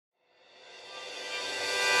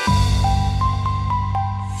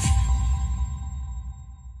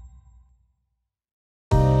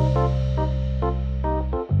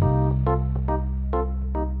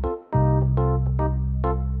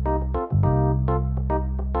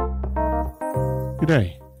Good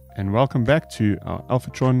day, and welcome back to our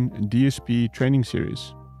Alfatron DSP training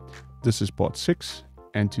series. This is part 6,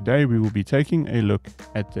 and today we will be taking a look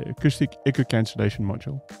at the Acoustic Echo Cancellation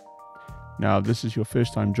module. Now, if this is your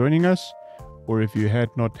first time joining us, or if you had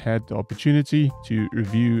not had the opportunity to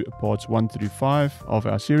review parts 1 through 5 of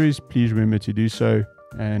our series, please remember to do so,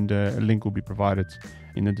 and a link will be provided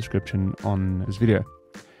in the description on this video.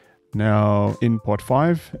 Now, in part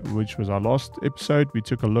 5, which was our last episode, we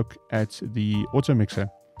took a look at the auto mixer,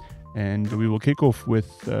 and we will kick off with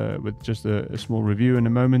just a small review in a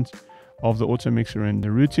moment of the auto mixer and the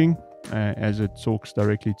routing, as it talks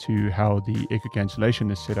directly to how the echo cancellation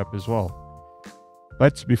is set up as well.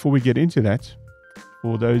 But before we get into that,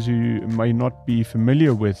 for those who may not be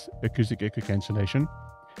familiar with acoustic echo cancellation,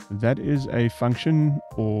 that is a function,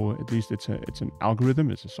 or at least it's an algorithm,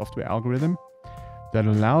 it's a software algorithm that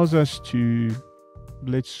allows us to,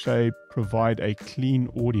 let's say, provide a clean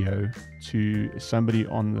audio to somebody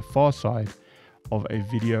on the far side of a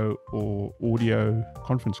video or audio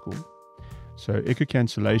conference call. So echo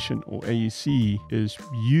cancellation, or AEC, is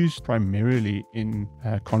used primarily in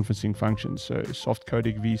conferencing functions. So soft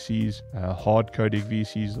codec VCs, hard codec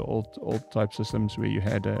VCs, the old type systems where you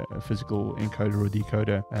had a physical encoder or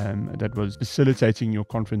decoder that was facilitating your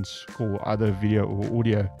conference call, either video or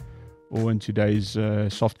audio, or in today's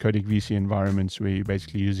soft codec VC environments where you're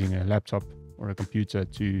basically using a laptop or a computer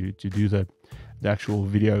to do the actual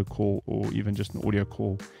video call, or even just an audio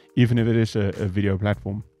call, even if it is a video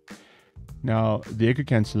platform. Now, the echo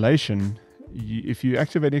cancellation, if you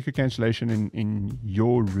activate echo cancellation in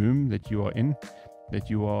your room that you are in, that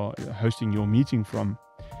you are hosting your meeting from,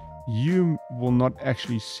 you will not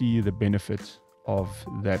actually see the benefit of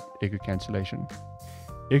that echo cancellation.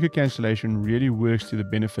 Echo cancellation really works to the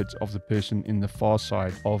benefit of the person in the far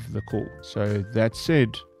side of the call. So that said,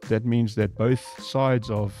 that means that both sides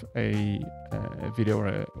of a video or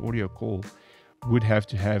an audio call would have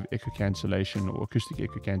to have echo cancellation or acoustic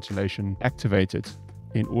echo cancellation activated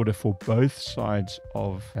in order for both sides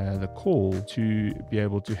of the call to be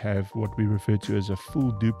able to have what we refer to as a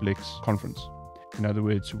full duplex conference. In other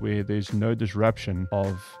words, where there's no disruption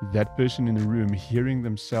of that person in the room hearing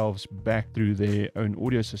themselves back through their own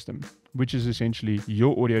audio system, which is essentially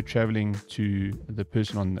your audio traveling to the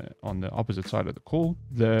person on the opposite side of the call,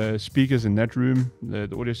 the speakers in that room,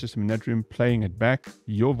 the audio system in that room playing it back,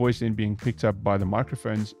 your voice then being picked up by the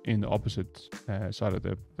microphones in the opposite side of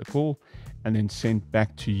the call, and then sent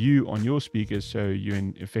back to you on your speakers, so you're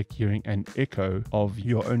in effect hearing an echo of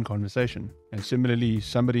your own conversation. And similarly,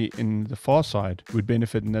 somebody in the far side would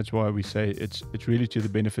benefit, and that's why we say it's really to the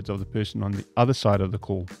benefit of the person on the other side of the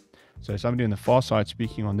call. So somebody on the far side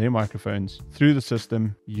speaking on their microphones through the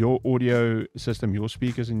system, your audio system, your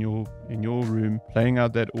speakers in your room, playing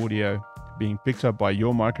out that audio, being picked up by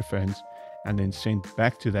your microphones, and then sent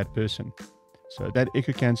back to that person. So that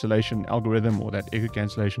echo cancellation algorithm, or that echo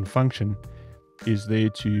cancellation function, is there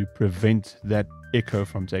to prevent that echo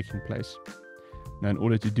from taking place. Now, in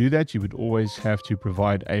order to do that, you would always have to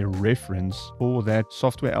provide a reference for that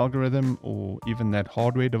software algorithm, or even that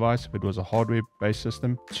hardware device, if it was a hardware-based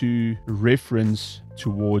system, to reference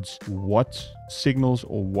towards what signals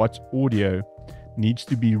or what audio needs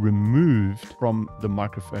to be removed from the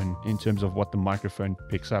microphone in terms of what the microphone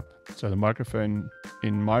picks up. So the microphone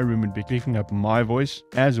in my room would be picking up my voice,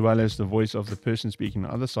 as well as the voice of the person speaking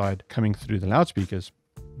on the other side coming through the loudspeakers.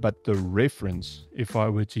 But the reference, if I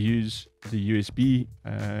were to use the USB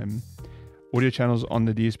audio channels on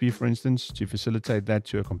the DSP, for instance, to facilitate that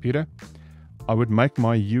to a computer, I would make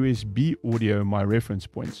my USB audio my reference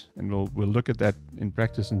point. And we'll look at that in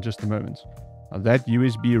practice in just a moment. Now, that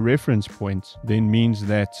USB reference point then means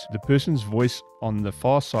that the person's voice on the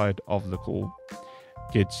far side of the call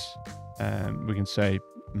gets, we can say,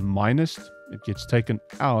 minused. It gets taken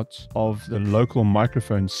out of the local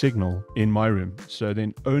microphone signal in my room. So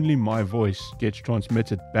then only my voice gets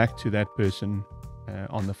transmitted back to that person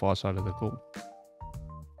on the far side of the call.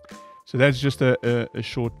 So that's just a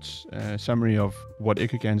short summary of what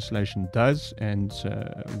echo cancellation does and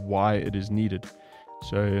why it is needed.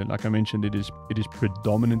 So like I mentioned, it is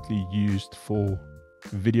predominantly used for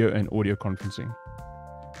video and audio conferencing.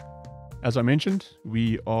 As I mentioned,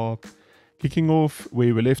 we are kicking off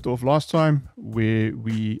where we left off last time, where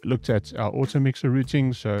we looked at our auto mixer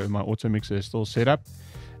routing. So my auto mixer is still set up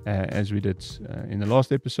as we did in the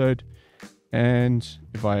last episode. And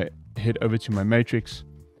if I head over to my matrix,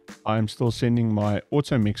 I'm still sending my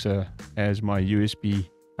auto mixer as my USB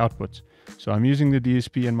output. So I'm using the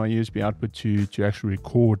DSP and my USB output to actually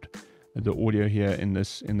record the audio here in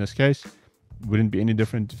this case. Wouldn't be any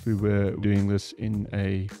different if we were doing this in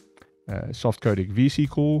a soft codec VC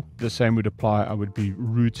call. The same would apply. I would be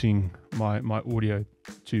routing my audio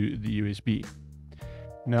to the USB.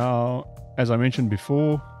 Now, as I mentioned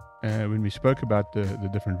before, when we spoke about the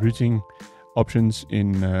different routing options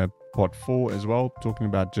in part 4 as well, talking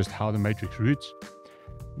about just how the matrix routes.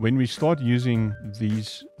 When we start using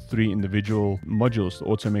these 3 individual modules, the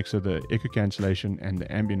auto mixer, the echo cancellation, and the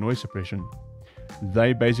ambient noise suppression,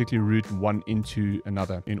 they basically route one into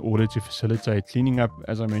another in order to facilitate cleaning up,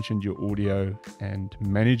 as I mentioned, your audio and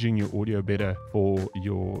managing your audio better for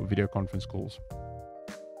your video conference calls.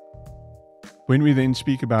 When we then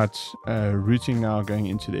speak about routing now going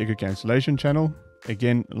into the echo cancellation channel,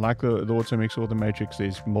 again, like the auto mixer or the matrix,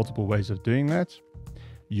 there's multiple ways of doing that.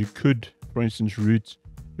 You could, for instance, route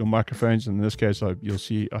your microphones. In this case, you'll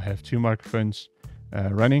see I have 2 microphones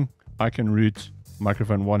running. I can route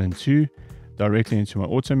microphone 1 and 2 directly into my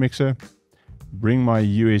auto mixer, bring my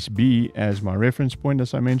USB as my reference point,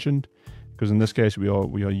 as I mentioned, because in this case we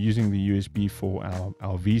are using the USB for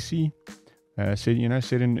our VC,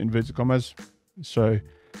 set in inverted commas. So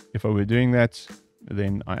if I were doing that,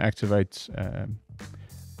 then I activate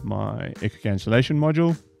my echo cancellation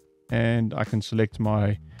module, and I can select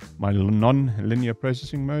my non-linear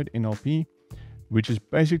processing mode, NLP, which is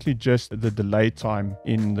basically just the delay time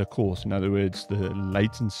in the course. In other words, the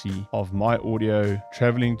latency of my audio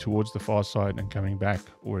traveling towards the far side and coming back,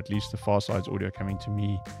 or at least the far side's audio coming to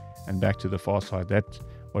me and back to the far side. That's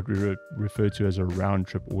what we refer to as a round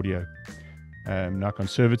trip audio. Now,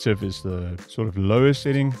 conservative is the sort of lowest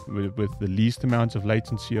setting with the least amount of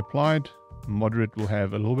latency applied. Moderate will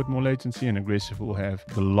have a little bit more latency, and aggressive will have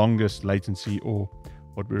the longest latency, or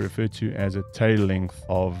what we refer to as a tail length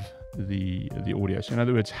of the audio. So in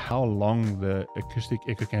other words, how long the acoustic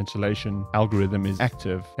echo cancellation algorithm is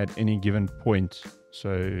active at any given point.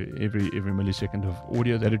 So every millisecond of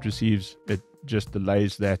audio that it receives, it just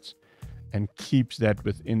delays that and keeps that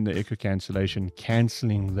within the echo cancellation,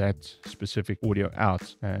 cancelling that specific audio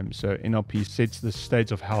out. So NLP sets the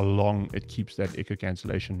states of how long it keeps that echo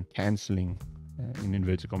cancellation cancelling, in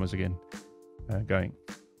inverted commas again, going.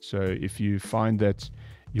 So if you find that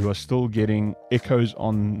you are still getting echoes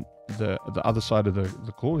on the other side of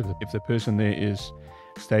the call, if the person there is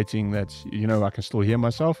stating that, I can still hear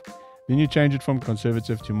myself, then you change it from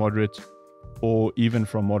conservative to moderate, or even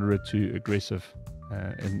from moderate to aggressive.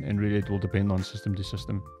 And really it will depend on system to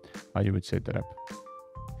system how you would set that up.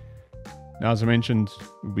 Now, as I mentioned,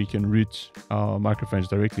 we can route our microphones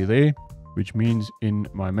directly there, which means in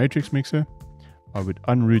my matrix mixer, I would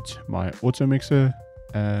unroute my auto mixer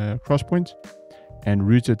crosspoint and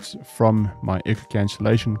route it from my echo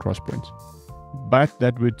cancellation crosspoint. But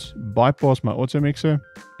that would bypass my auto mixer,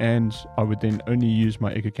 and I would then only use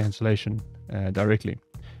my echo cancellation directly,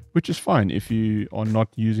 which is fine if you are not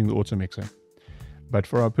using the auto mixer. But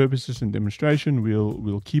for our purposes in demonstration,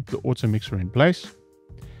 we'll keep the auto mixer in place.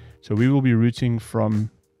 So we will be routing from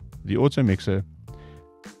the auto mixer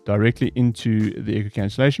directly into the echo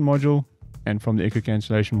cancellation module, and from the echo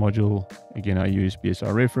cancellation module, again, our USB is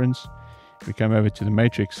our reference. We come over to the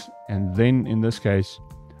matrix, and then in this case,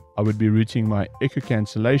 I would be routing my echo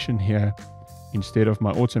cancellation here instead of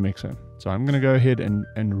my auto mixer. So I'm going to go ahead and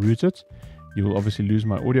route it. You will obviously lose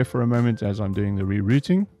my audio for a moment as I'm doing the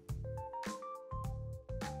rerouting.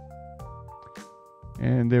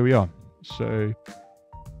 And there we are. So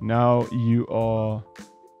now you are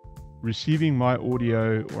receiving my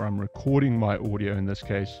audio, or I'm recording my audio in this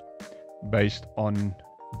case, based on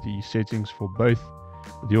the settings for both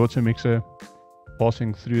the auto mixer,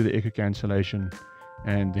 passing through the echo cancellation,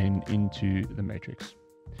 and then into the matrix.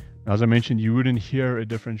 Now, as I mentioned, you wouldn't hear a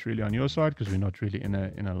difference really on your side because we're not really in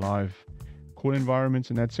a live call environment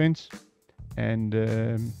in that sense.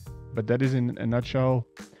 And but that is in a nutshell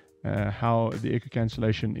how the echo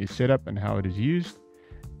cancellation is set up and how it is used,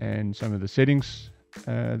 and some of the settings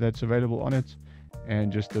that's available on it,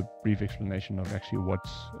 and just a brief explanation of actually what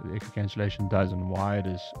the echo cancellation does and why it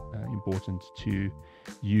is important to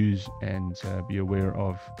use and be aware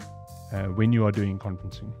of when you are doing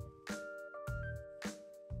conferencing.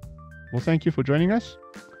 Well, thank you for joining us,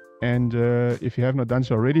 and if you have not done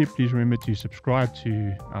so already, please remember to subscribe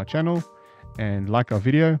to our channel and like our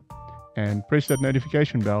video, and press that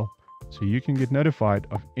notification bell so you can get notified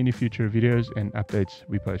of any future videos and updates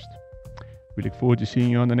we post. We look forward to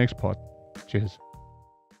seeing you on the next part. Cheers.